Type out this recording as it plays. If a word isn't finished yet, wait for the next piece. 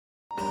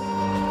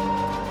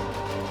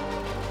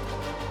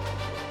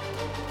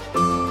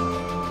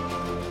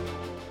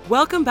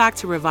Welcome back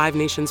to Revive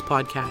Nations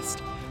podcast.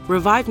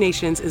 Revive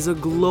Nations is a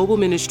global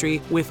ministry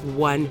with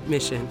one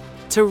mission: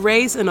 to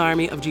raise an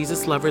army of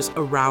Jesus lovers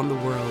around the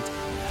world.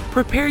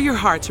 Prepare your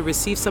heart to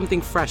receive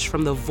something fresh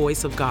from the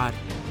voice of God,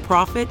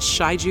 Prophet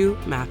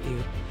Shaiju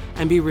Matthew,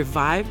 and be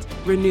revived,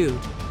 renewed,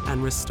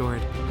 and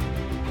restored.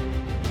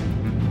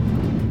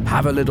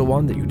 Have a little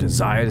one that you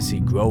desire to see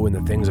grow in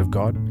the things of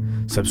God?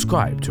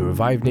 Subscribe to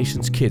Revive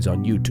Nations Kids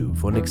on YouTube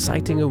for an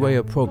exciting array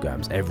of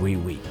programs every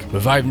week.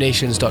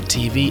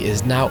 ReviveNations.tv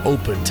is now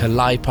open to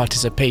live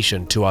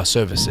participation to our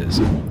services.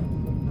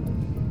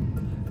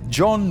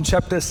 John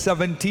chapter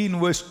 17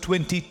 verse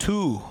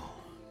 22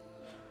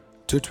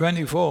 to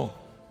 24.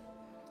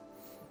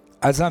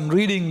 As I'm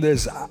reading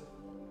this,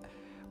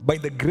 by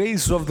the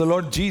grace of the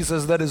Lord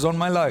Jesus that is on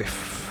my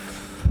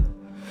life,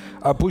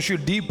 I push you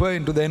deeper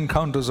into the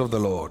encounters of the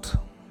Lord.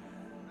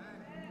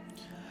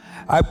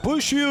 I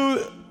push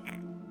you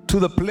to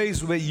the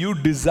place where you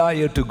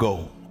desire to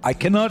go. I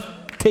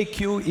cannot take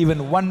you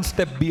even one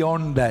step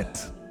beyond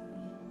that.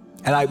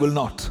 And I will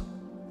not.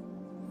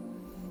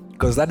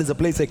 Because that is a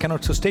place I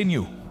cannot sustain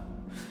you.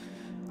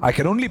 I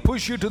can only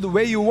push you to the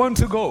way you want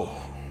to go.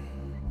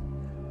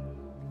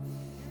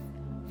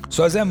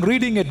 So as I'm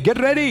reading it, get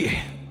ready.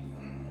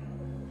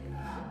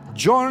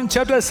 John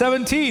chapter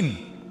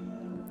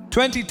 17,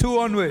 22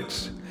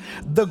 onwards.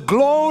 The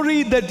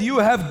glory that you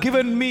have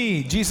given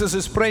me, Jesus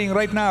is praying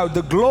right now,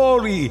 the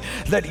glory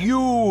that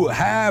you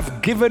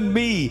have given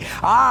me,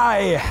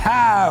 I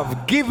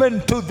have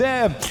given to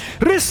them.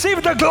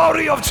 Receive the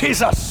glory of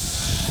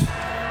Jesus.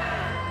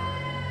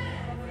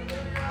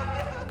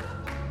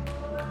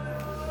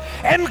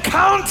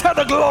 Encounter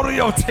the glory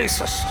of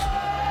Jesus.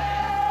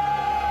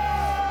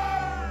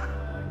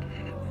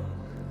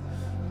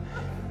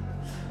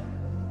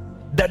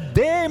 That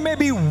they may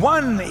be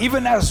one,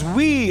 even as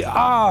we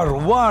are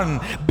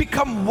one.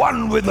 Become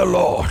one with the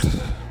Lord.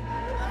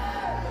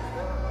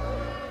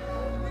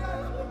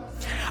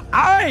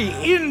 I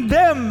in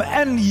them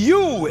and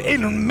you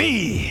in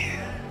me,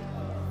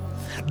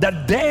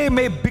 that they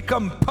may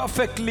become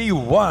perfectly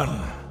one.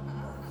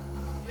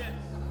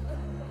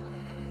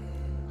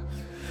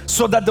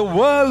 So that the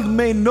world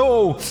may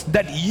know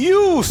that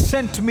you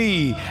sent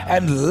me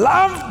and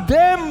loved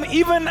them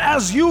even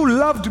as you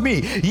loved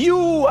me.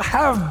 You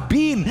have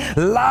been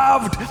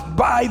loved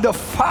by the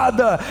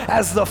Father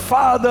as the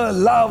Father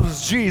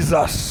loves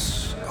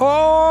Jesus.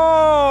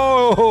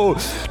 Oh,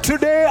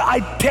 today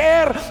I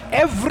tear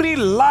every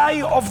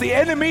lie of the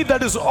enemy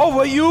that is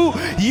over you.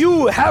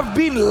 You have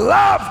been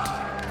loved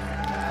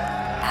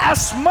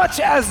as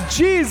much as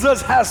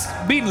Jesus has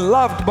been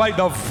loved by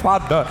the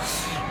Father.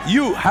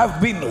 You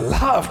have been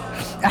loved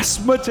as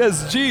much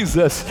as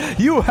Jesus.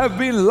 You have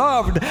been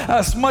loved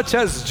as much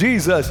as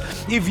Jesus.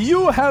 If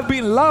you have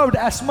been loved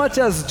as much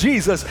as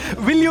Jesus,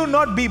 will you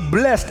not be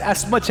blessed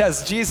as much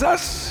as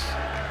Jesus?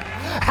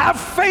 Have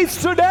faith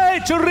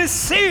today to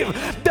receive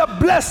the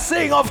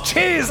blessing of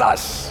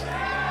Jesus.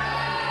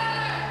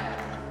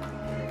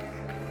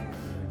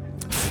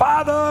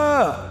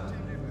 Father,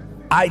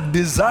 I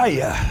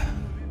desire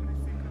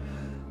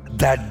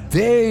that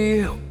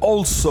they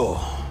also,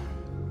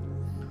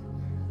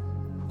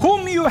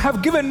 whom you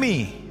have given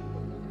me,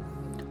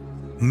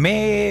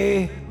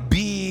 may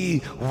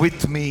be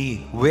with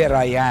me where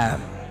I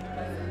am.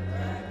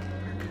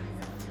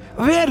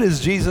 Where is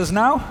Jesus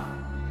now?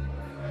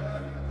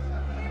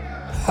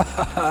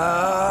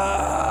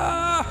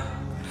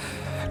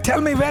 Tell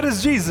me, where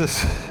is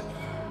Jesus?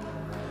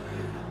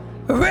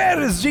 Where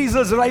is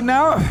Jesus right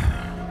now?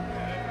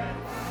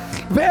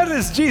 Where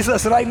is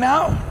Jesus right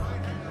now?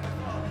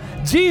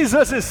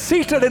 Jesus is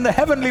seated in the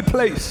heavenly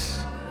place.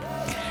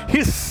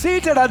 He's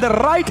seated at the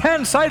right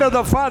hand side of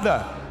the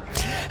Father.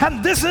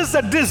 And this is the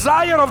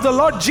desire of the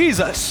Lord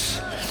Jesus.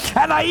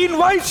 And I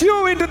invite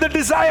you into the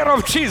desire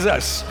of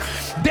Jesus.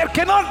 There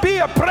cannot be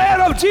a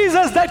prayer of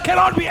Jesus that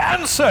cannot be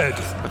answered.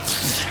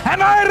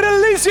 And I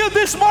release you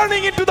this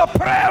morning into the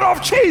prayer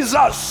of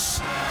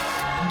Jesus.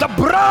 The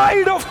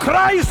bride of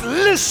Christ,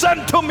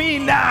 listen to me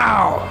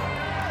now.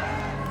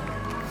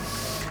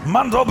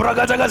 Mando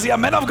Bragadagazia,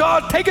 men of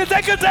God, take it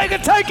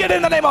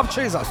in the name of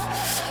Jesus.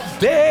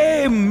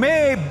 They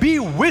may be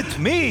with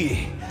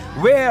me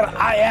where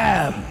I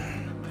am,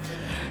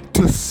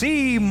 to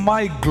see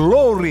my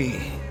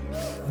glory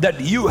that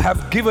you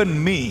have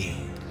given me.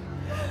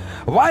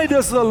 Why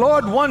does the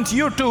Lord want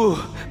you to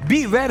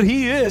be where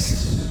He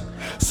is?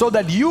 So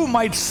that you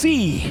might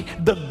see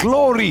the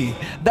glory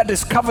that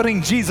is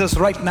covering Jesus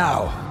right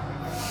now.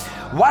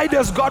 Why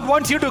does God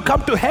want you to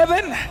come to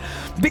heaven?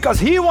 Because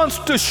He wants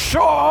to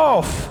show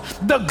off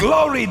the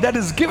glory that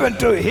is given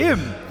to Him.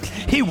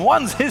 He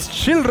wants His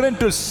children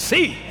to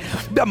see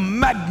the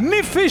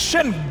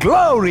magnificent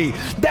glory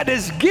that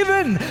is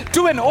given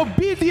to an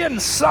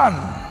obedient son.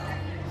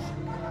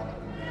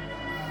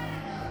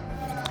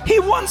 He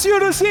wants you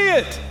to see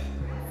it.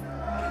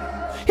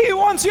 He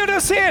wants you to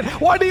see it.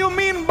 What do you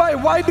mean by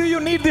why do you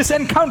need these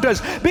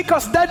encounters?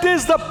 Because that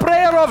is the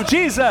prayer of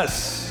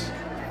Jesus.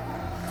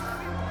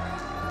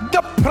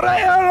 The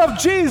prayer of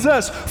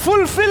Jesus.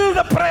 Fulfill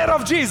the prayer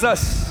of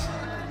Jesus.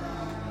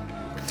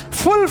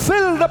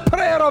 fulfill the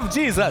prayer of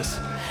Jesus.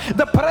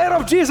 The prayer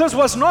of Jesus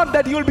was not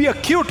that you'll be a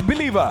cute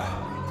believer.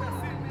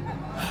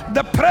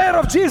 The prayer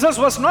of Jesus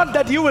was not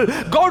that you will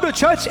go to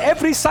church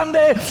every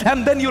Sunday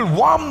and then you'll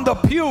warm the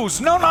pews.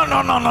 No.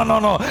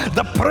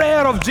 The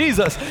prayer of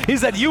Jesus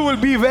is that you will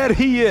be where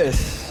He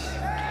is.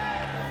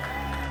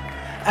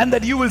 And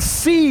that you will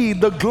see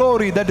the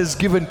glory that is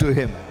given to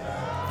Him.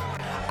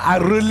 I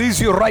release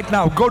you right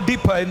now. Go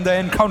deeper in the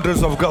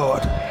encounters of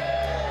God.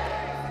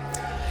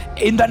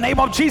 In the name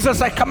of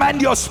Jesus, I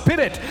command your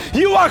spirit.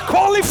 You are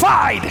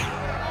qualified.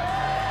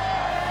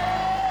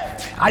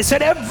 I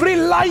said every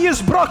lie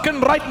is broken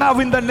right now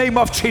in the name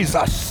of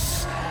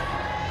Jesus.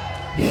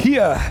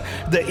 Hear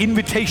the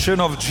invitation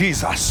of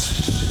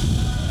Jesus.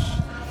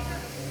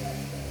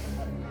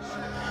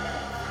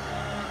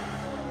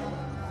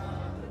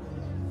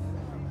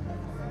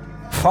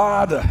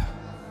 Father,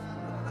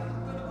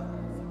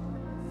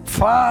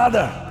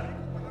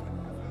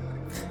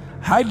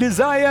 I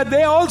desire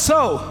they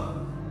also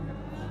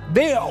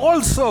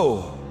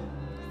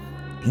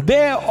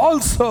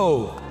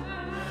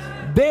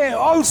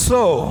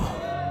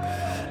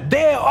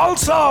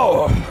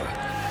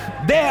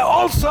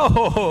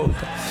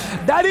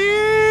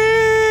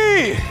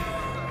Daddy,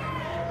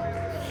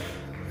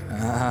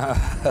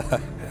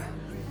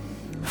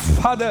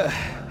 Father,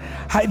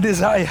 I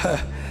desire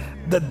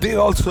that they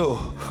also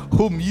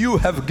whom you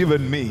have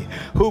given me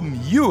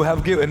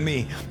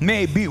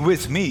may be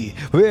with me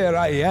where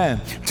I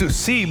am, to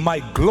see my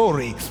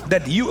glory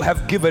that you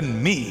have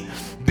given me,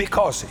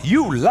 because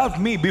you loved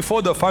me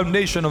before the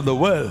foundation of the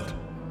world.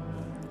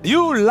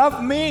 You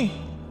loved me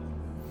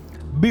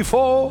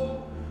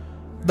before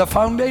the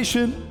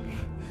foundation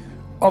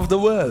of the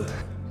world.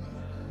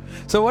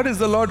 So what is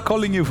the Lord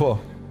calling you for?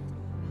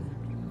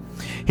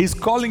 He's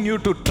calling you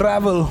to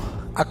travel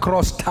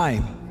across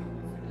time.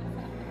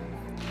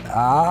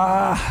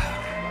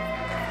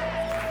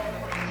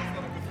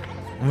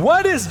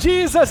 What is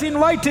Jesus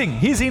inviting?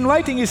 He's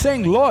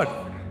saying, Lord,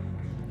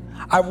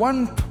 I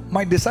want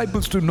my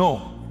disciples to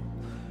know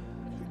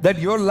that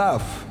your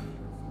love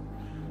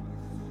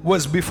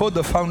was before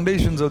the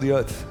foundations of the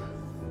earth.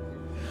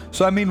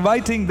 So I'm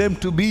inviting them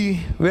to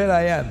be where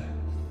I am,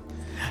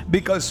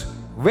 because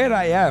where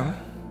I am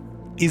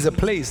is a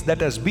place that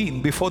has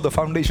been before the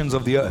foundations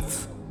of the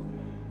earth.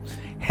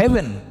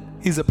 Heaven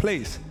is a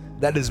place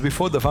that is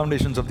before the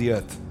foundations of the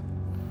earth.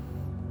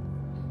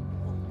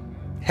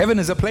 Heaven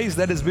is a place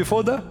that is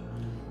before the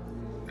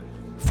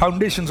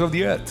foundations of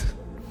the earth.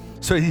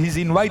 So He's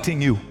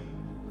inviting you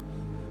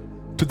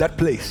to that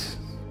place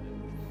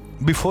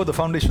before the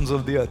foundations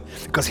of the earth,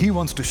 because He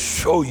wants to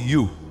show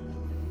you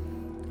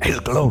His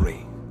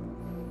glory,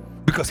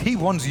 because He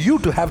wants you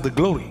to have the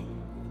glory.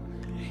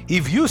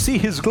 If you see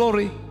His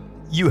glory,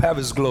 you have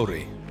His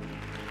glory.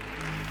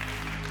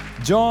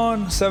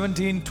 John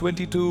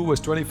 17:22 verse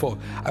 24.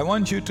 I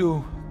want you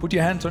to put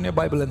your hands on your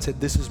Bible and say,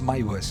 this is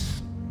my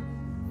verse.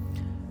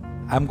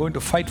 I'm going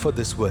to fight for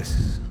this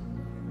verse.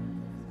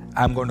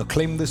 I'm going to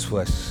claim this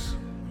verse.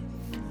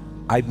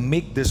 I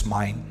make this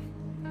mine,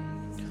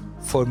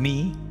 for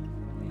me,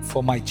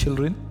 for my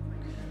children,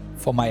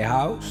 for my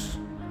house,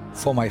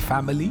 for my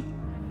family.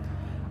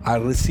 I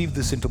receive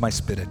this into my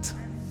spirit.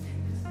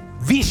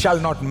 We shall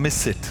not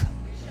miss it.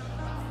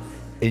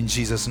 In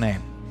Jesus'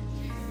 name.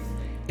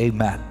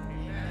 Amen.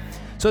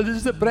 So this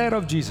is the prayer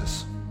of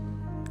Jesus.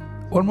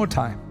 One more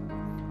time.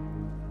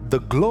 The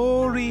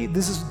glory,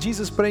 this is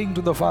Jesus praying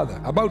to the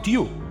Father about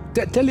you.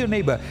 Tell your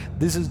neighbor,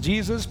 this is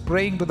Jesus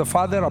praying to the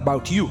Father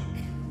about you.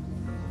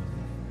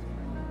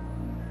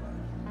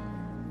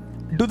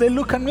 Do they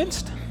look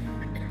convinced?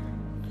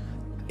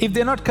 If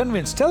they're not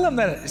convinced, tell them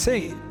that.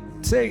 Say,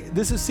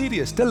 this is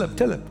serious. Tell them,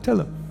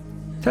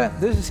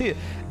 this is serious.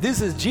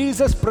 This is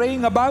Jesus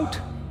praying about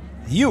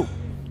you.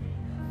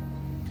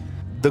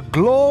 The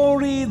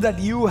glory that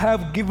you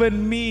have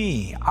given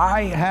me,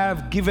 I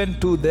have given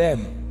to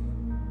them.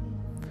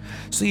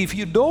 So if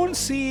you don't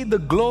see the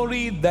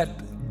glory that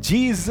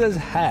Jesus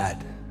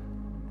had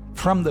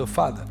from the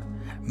Father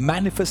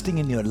manifesting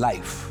in your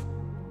life,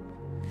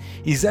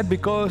 is that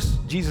because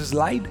Jesus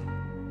lied?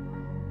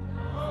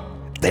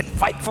 Then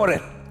fight for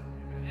it.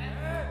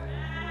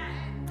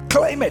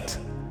 Claim it.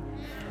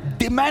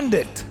 Demand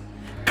it.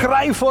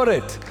 Cry for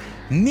it.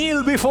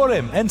 Kneel before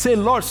Him and say,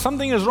 Lord,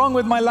 something is wrong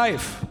with my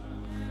life.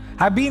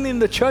 I've been in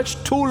the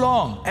church too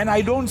long and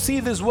I don't see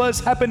this verse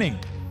happening.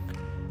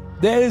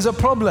 There is a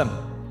problem.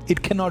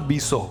 It cannot be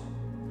so.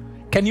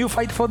 Can you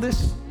fight for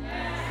this?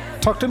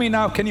 Yes. Talk to me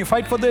now. Can you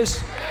fight for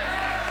this?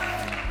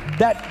 Yes.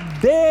 That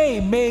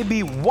they may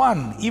be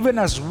one, even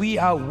as we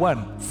are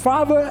one.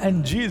 Father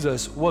and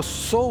Jesus was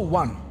so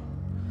one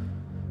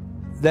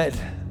that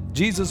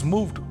Jesus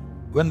moved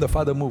when the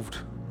Father moved.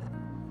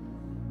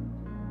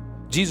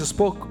 Jesus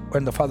spoke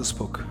when the Father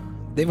spoke.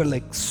 They were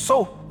like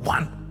so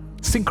one.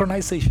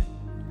 Synchronization.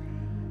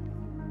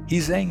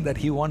 He's saying that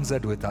He wants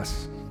that with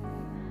us.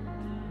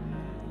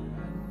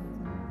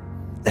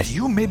 That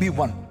you may be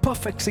one.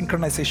 Perfect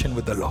synchronization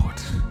with the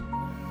Lord.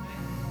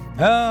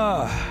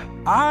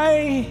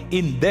 I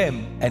in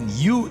them and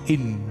you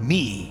in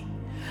me,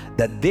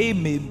 that they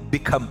may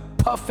become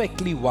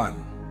perfectly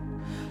one,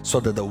 so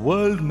that the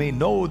world may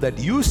know that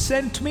you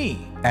sent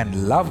me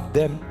and loved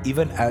them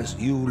even as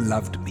you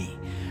loved me.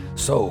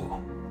 So,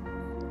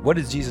 what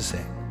is Jesus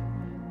saying?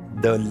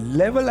 The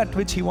level at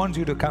which he wants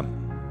you to come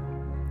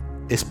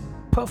is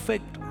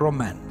perfect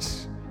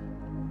romance,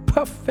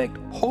 perfect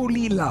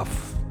holy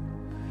love.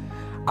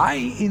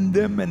 I in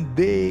them and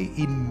they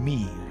in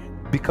me,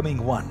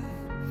 becoming one.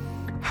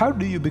 How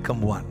do you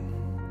become one?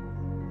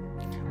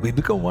 We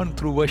become one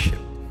through worship.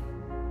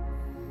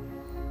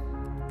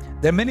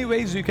 There are many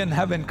ways you can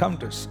have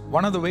encounters.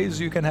 One of the ways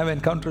you can have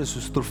encounters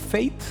is through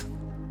faith.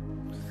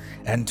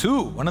 And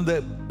two, one of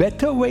the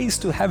better ways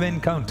to have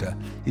encounter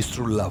is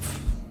through love.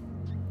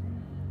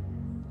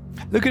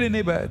 Look at your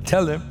neighbor,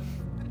 tell them,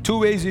 2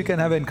 ways you can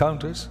have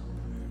encounters.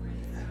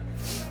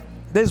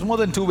 There's more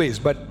than 2 ways,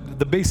 but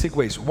the basic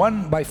ways.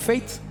 1, by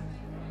faith.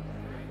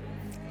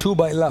 2,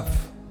 by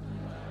love.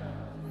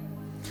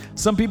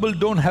 Some people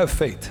don't have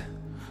faith.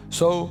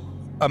 So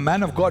a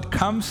man of God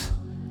comes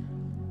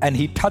and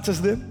he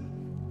touches them,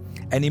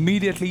 and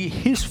immediately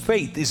his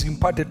faith is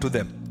imparted to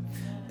them.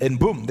 And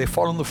boom, they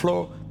fall on the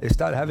floor, they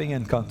start having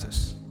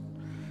encounters.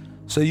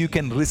 So you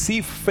can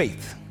receive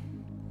faith.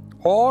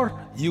 Or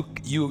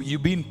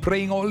you've been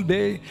praying all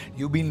day,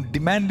 you've been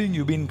demanding,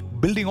 you've been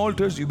building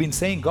altars, you've been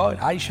saying, God,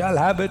 I shall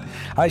have it,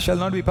 I shall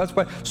not be passed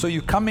by. So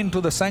you come into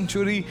the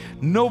sanctuary,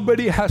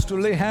 nobody has to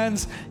lay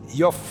hands,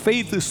 your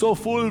faith is so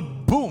full,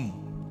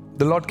 boom,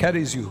 the Lord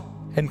carries you,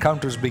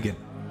 encounters begin.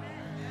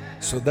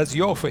 So that's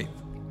your faith.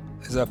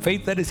 There's a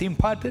faith that is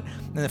imparted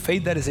and a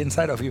faith that is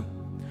inside of you.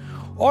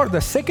 Or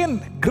the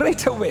second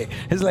greater way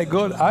is like,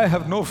 God, I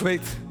have no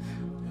faith.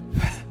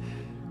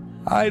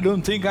 I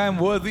don't think I am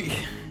worthy.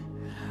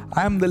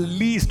 I am the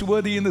least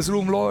worthy in this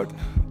room, Lord.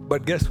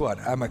 But guess what?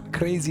 I'm a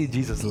crazy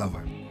Jesus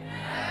lover.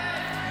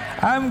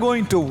 I'm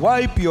going to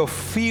wipe your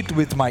feet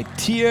with my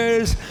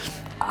tears.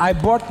 I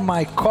bought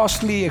my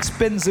costly,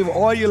 expensive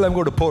oil. I'm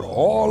going to pour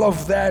all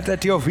of that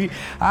at your feet.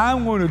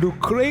 I'm going to do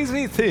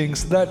crazy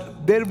things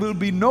that there will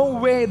be no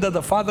way that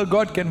the Father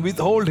God can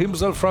withhold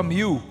himself from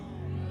you.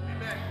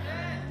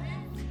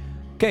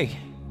 Okay,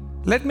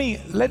 let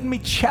me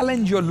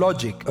challenge your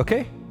logic,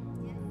 okay?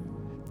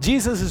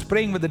 Jesus is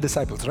praying with the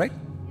disciples, right?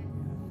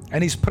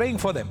 And he's praying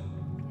for them.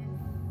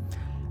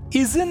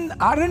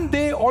 Aren't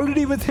they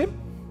already with him?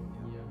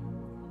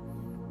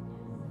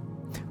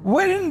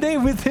 Weren't they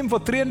with him for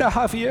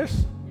 3.5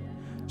 years?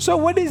 So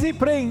what is he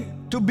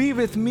praying? To be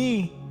with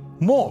me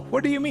more.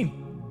 What do you mean?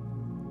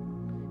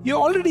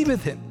 You're already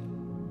with him.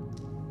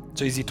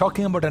 So is he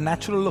talking about a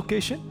natural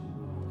location?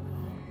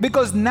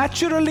 Because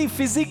naturally,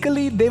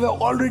 physically, they were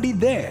already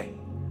there.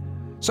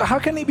 So how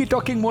can he be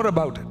talking more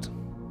about it?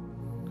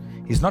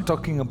 He's not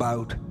talking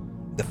about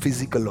the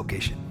physical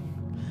location.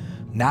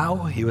 Now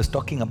he was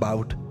talking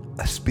about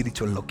a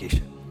spiritual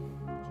location.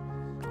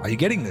 Are you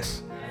getting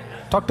this?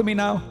 Talk to me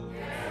now.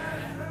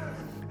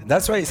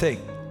 That's why he's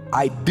saying,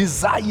 I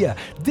desire.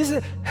 This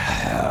is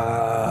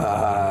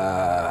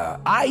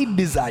I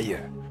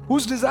desire.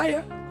 Whose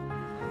desire?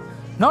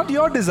 Not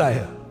your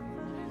desire.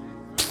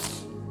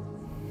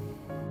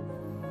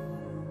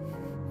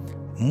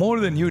 More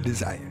than you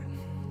desire.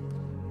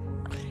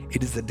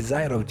 It is the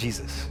desire of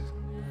Jesus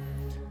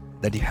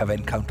that you have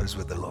encounters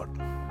with the Lord.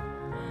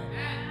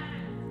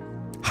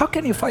 How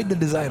can you fight the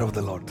desire of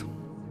the Lord?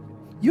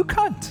 You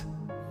can't.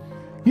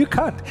 You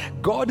can't.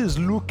 God is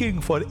looking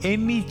for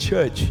any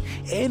church,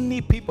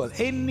 any people,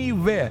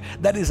 anywhere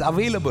that is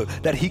available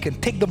that he can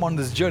take them on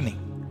this journey.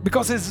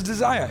 Because it's his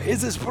desire,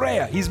 it's his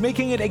prayer. He's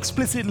making it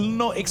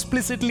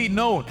explicitly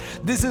known.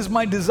 This is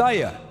my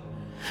desire.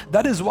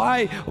 That is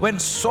why when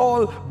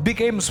Saul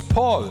became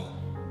Paul,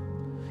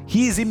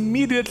 he is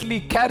immediately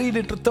carried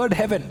into third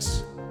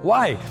heavens.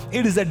 Why?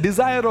 It is the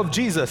desire of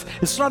Jesus.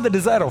 It's not the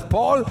desire of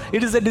Paul,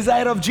 it is the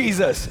desire of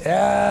Jesus.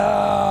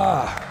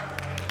 Yeah.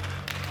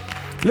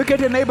 Look at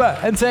your neighbor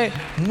and say,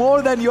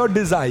 more than your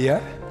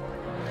desire,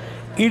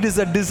 it is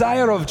a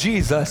desire of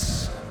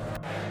Jesus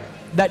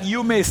that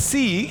you may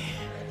see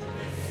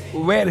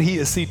where he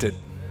is seated.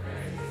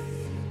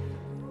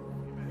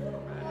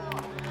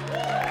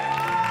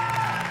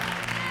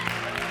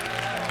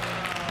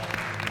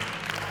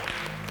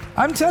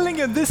 I'm telling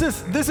you, this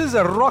is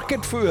a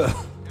rocket fuel.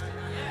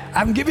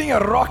 I'm giving a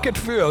rocket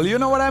fuel. You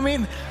know what I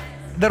mean?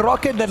 The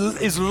rocket that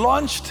is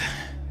launched,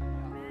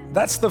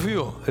 that's the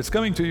fuel. It's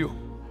coming to you.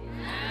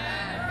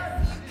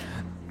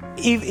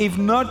 If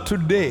not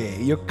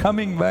today, you're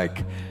coming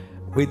back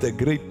with a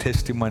great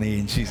testimony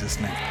in Jesus'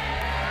 name.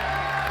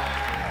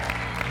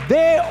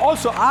 They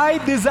also, I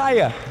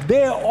desire,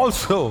 they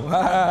also,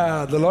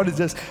 the Lord is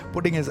just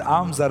putting his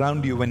arms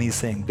around you when he's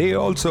saying, they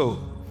also,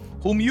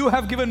 whom you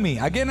have given me.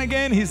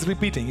 Again, he's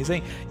repeating. He's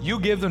saying, you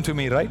gave them to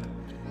me, right?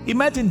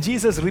 Imagine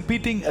Jesus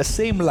repeating a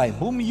same line.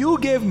 Whom you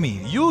gave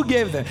me, you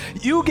gave them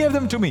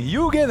to me,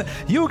 you gave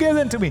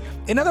them to me.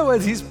 In other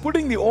words, he's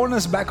putting the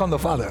onus back on the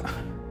Father.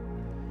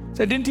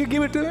 So didn't you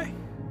give it to me?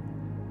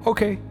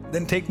 Okay,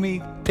 then take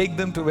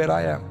them to where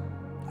I am.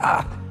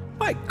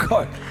 My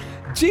God,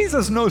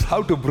 Jesus knows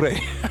how to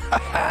pray.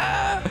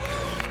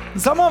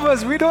 Some of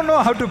us, we don't know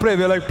how to pray.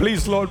 We're like,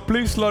 please Lord,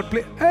 please Lord,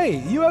 please.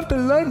 Hey, you have to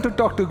learn to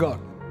talk to God.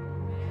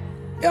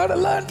 You have to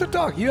learn to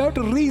talk. You have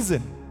to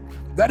reason.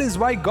 That is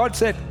why God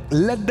said,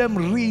 let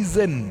them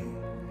reason.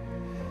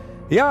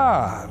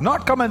 Yeah,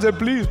 not come and say,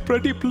 please,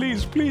 pretty,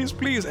 please, please,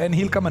 please. And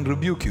He'll come and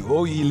rebuke you.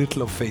 Oh, ye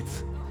little of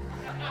faith.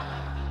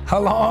 How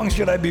long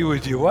should I be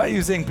with you? Why are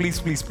you saying, please,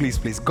 please, please,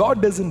 please?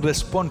 God doesn't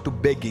respond to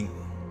begging.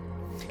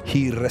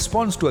 He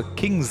responds to a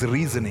king's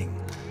reasoning.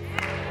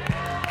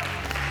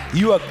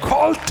 You are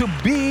called to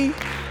be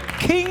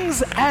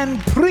kings and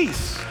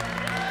priests.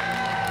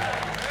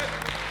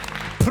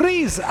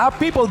 Priests are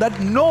people that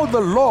know the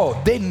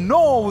law. They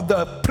know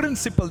the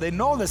principle. They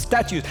know the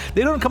statutes.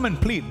 They don't come and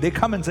plead. They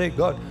come and say,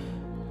 God,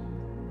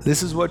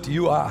 this is what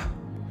you are.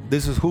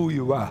 This is who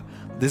you are.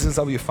 This is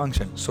how you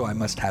function. So I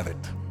must have it.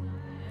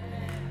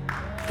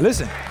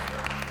 Listen.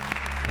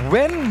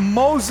 When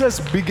Moses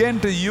began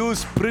to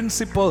use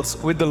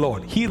principles with the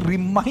Lord, he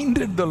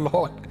reminded the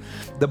Lord.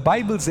 The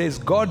Bible says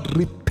God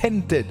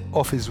repented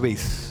of his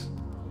ways.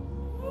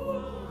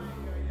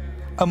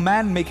 A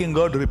man making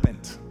God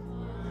repent.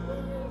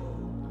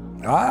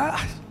 There are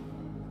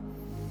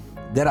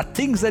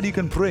things that you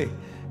can pray.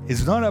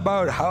 It's not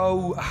about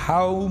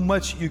how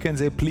much you can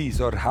say please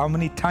or how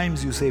many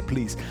times you say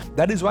please.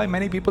 That is why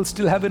many people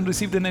still haven't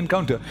received an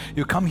encounter.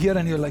 You come here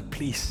and you're like,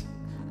 please,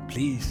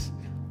 please,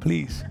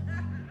 please.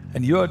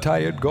 And you are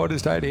tired, God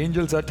is tired,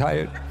 angels are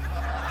tired.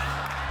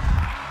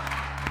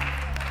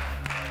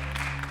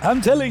 I'm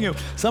telling you,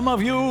 some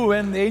of you,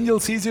 when the angel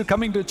sees you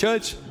coming to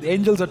church, the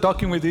angels are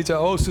talking with each other.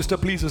 Oh, sister,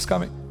 please is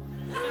coming.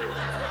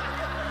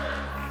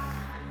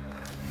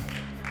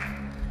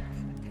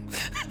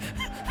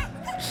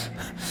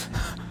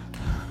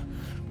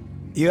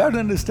 You have to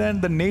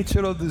understand the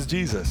nature of this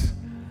Jesus.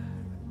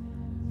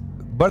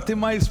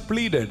 Bartimaeus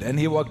pleaded and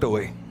he walked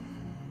away.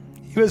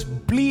 He was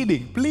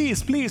pleading,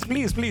 please, please,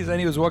 please, please, and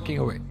he was walking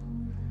away.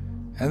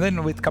 And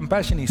then with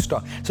compassion he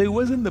stopped. So it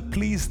wasn't the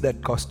please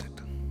that cost it.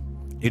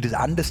 It is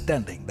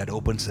understanding that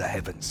opens the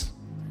heavens.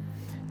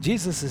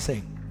 Jesus is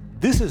saying,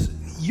 this is,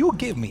 you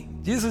gave me.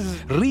 Jesus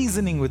is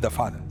reasoning with the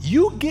Father.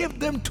 You gave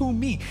them to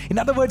me. In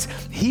other words,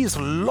 He is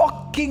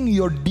locking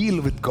your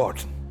deal with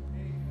God.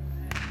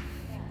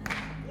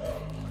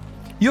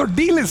 Your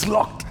deal is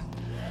locked.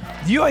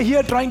 You are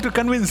here trying to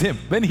convince Him.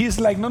 When He's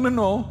like, no, no,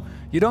 no,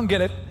 you don't get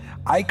it.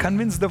 I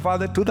convinced the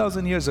Father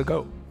 2,000 years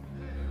ago.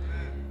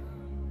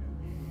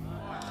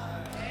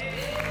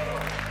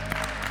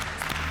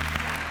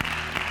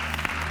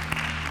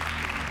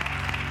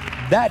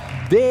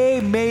 That they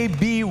may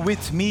be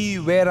with me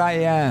where I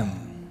am.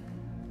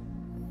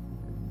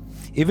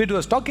 If it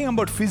was talking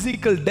about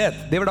physical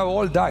death, they would have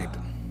all died.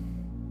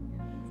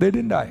 They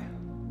didn't die.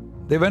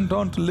 They went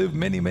on to live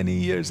many, many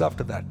years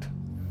after that.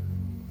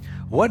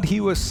 What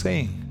He was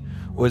saying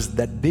was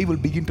that they will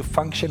begin to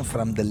function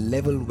from the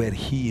level where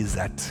He is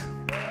at,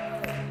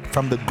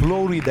 from the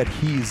glory that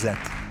He is at.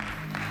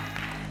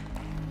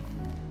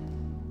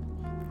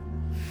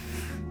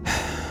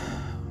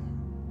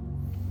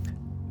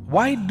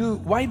 Why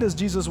does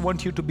Jesus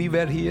want you to be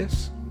where He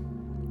is?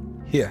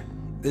 Here,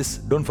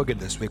 don't forget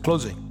this, we're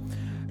closing.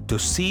 To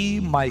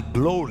see my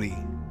glory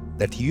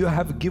that you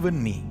have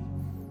given me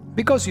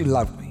because you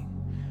loved me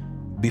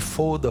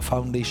before the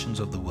foundations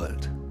of the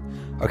world.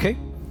 Okay?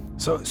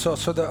 So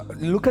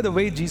look at the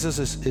way Jesus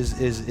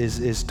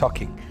is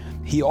talking.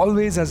 He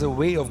always has a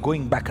way of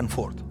going back and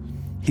forth.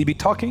 He'll be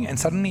talking and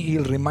suddenly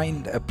He'll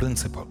remind a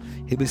principle.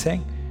 He'll be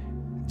saying,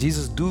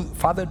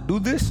 Father, do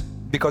this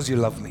because you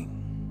love me.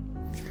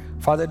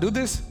 Father, do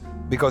this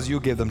because you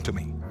gave them to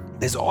me.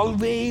 There's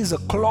always a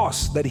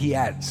clause that He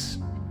adds.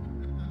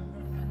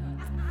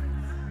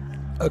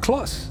 A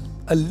clause,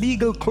 a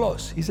legal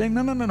clause. He's saying,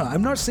 no,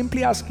 I'm not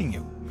simply asking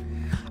you.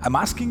 I'm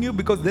asking you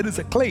because there is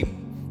a claim.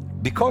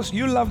 Because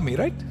you love me,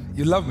 right?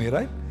 You love me,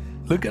 right?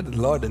 Look at the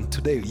Lord and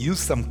today use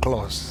some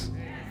clause.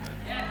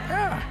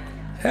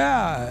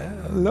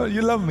 Yeah. Lord,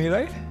 you love me,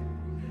 right?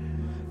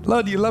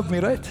 Lord, you love me,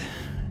 right?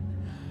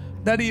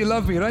 Daddy, you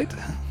love me, right?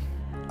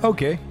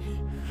 Okay,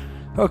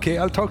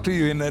 I'll talk to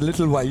you in a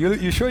little while.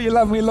 You sure you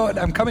love me, Lord?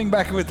 I'm coming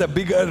back with a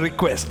bigger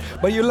request.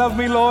 But you love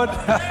me, Lord?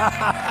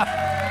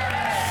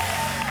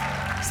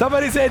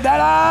 Somebody say,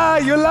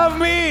 Dada, you love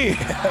me.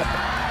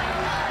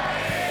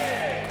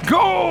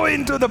 Go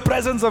into the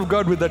presence of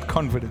God with that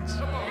confidence.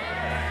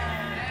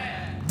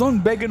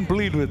 Don't beg and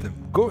plead with Him.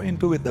 Go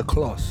into with the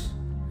clause.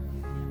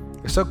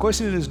 So the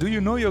question is, do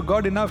you know your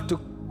God enough to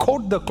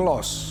quote the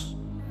clause?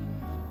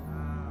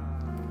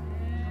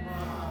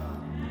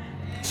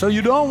 So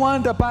you don't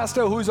want a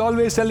pastor who is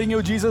always telling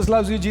you Jesus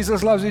loves you,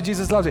 Jesus loves you,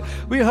 Jesus loves you.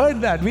 We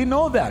heard that. We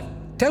know that.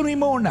 Tell me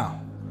more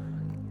now.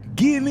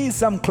 Give me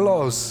some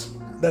clause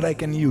that I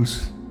can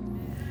use.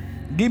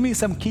 Give me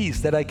some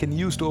keys that I can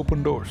use to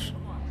open doors.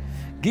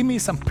 Give me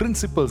some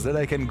principles that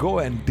I can go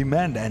and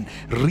demand and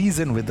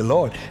reason with the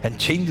Lord and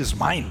change His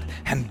mind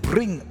and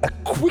bring a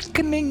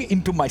quickening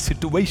into my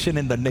situation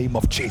in the name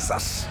of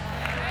Jesus.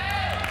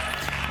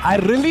 I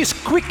release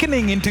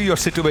quickening into your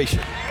situation.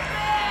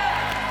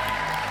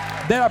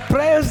 There are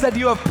prayers that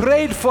you have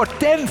prayed for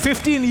 10,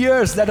 15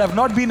 years that have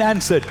not been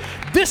answered.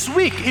 This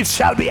week it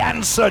shall be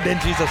answered in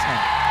Jesus' name.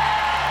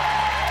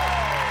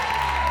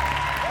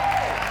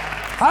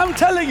 I'm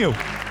telling you,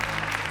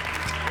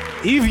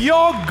 if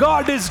your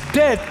God is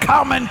dead,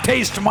 come and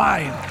taste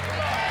mine.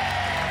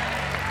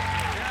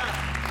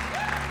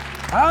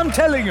 I'm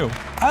telling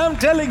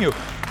you,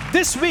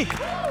 this week,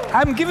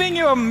 I'm giving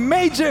you a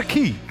major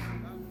key.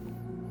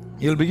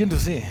 You'll begin to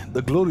see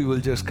the glory will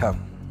just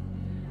come.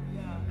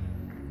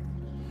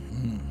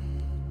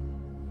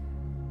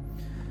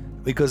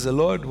 Because the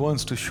Lord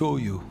wants to show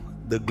you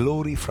the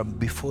glory from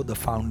before the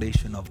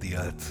foundation of the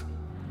earth.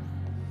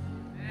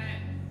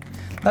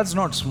 That's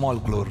not small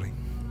glory.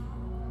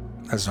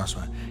 That's not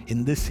small.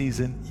 In this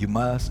season, you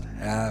must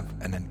have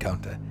an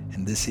encounter.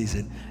 In this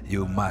season,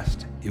 you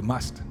must.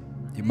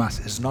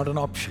 It's not an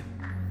option.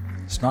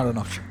 It's not an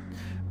option.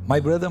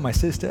 My brother, my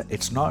sister,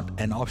 it's not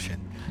an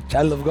option.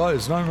 Child of God,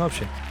 it's not an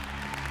option.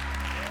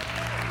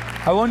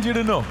 I want you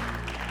to know,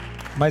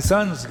 my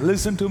sons,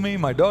 listen to me.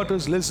 My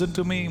daughters, listen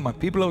to me. My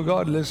people of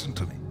God, listen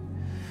to me.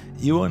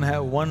 You won't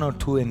have 1 or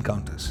 2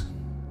 encounters.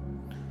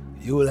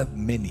 You will have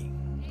many.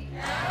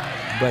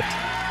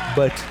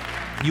 But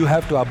you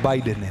have to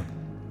abide in Him.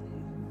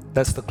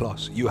 That's the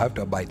clause. You have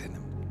to abide in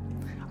Him.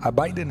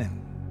 Abide in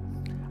Him.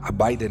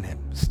 Abide in Him.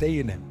 Stay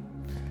in Him.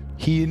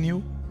 He in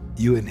you,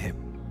 you in Him.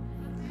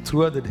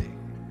 Throughout the day.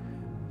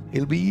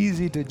 It'll be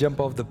easy to jump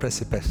off the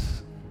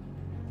precipice.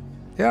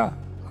 Yeah,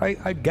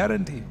 I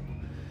guarantee you.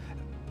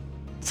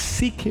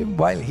 Seek Him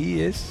while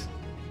He is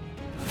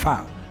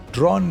found.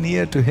 Draw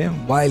near to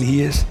Him while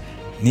He is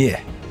near.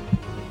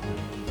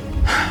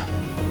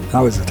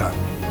 Now is the time.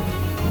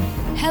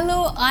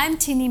 Hello, I'm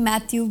Tini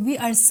Matthew. We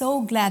are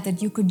so glad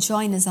that you could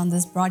join us on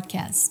this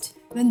broadcast.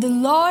 When the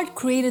Lord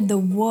created the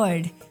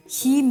Word,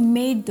 He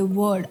made the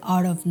Word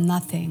out of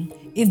nothing.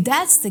 If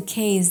that's the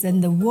case, then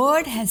the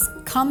Word has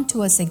come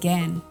to us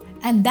again.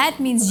 And that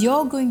means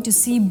you're going to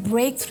see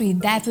breakthrough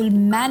that will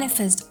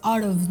manifest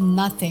out of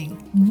nothing.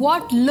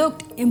 What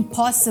looked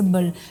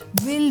impossible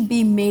will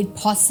be made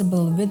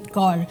possible with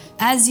God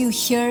as you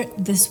hear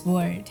this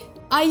word.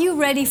 Are you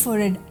ready for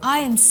it? I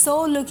am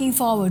so looking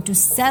forward to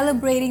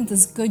celebrating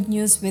this good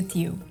news with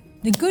you.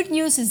 The good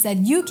news is that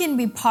you can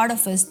be part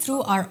of us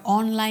through our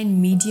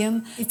online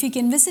medium. If you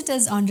can visit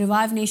us on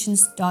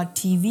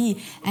revivenations.tv,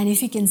 and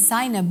if you can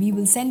sign up, we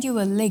will send you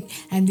a link.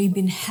 And we've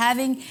been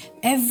having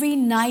every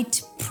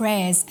night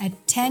prayers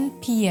at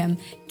 10 p.m.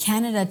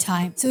 Canada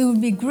time. So it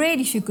would be great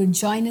if you could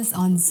join us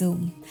on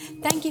Zoom.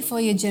 Thank you for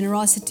your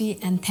generosity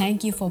and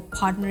thank you for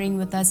partnering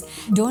with us.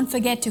 Don't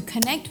forget to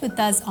connect with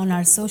us on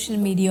our social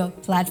media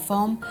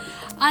platform.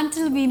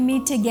 Until we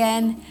meet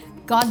again,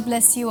 God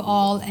bless you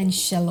all and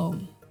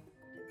shalom.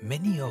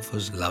 Many of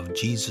us love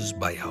Jesus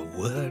by our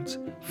words,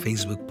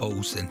 Facebook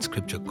posts, and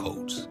scripture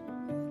quotes.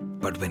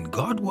 But when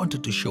God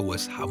wanted to show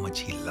us how much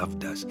He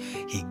loved us,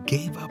 He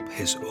gave up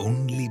His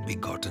only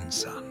begotten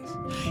Son.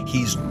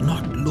 He's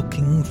not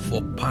looking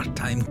for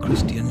part-time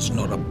Christians,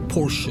 nor a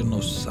portion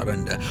of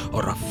surrender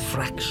or a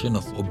fraction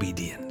of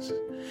obedience.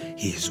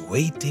 He is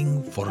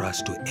waiting for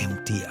us to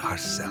empty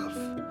ourselves.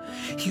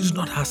 He's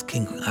not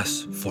asking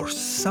us for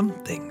some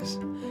things.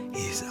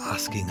 He is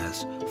asking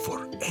us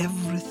for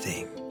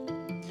everything.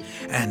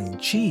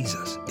 And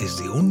Jesus is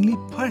the only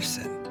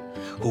person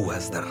who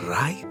has the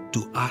right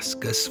to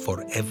ask us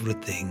for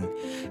everything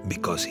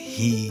because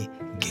He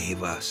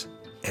gave us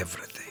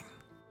everything.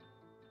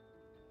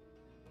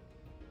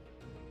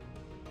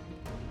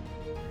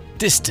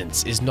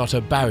 Distance is not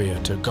a barrier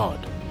to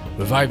God.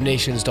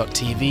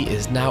 ReviveNations.tv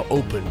is now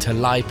open to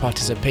live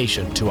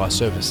participation to our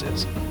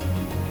services.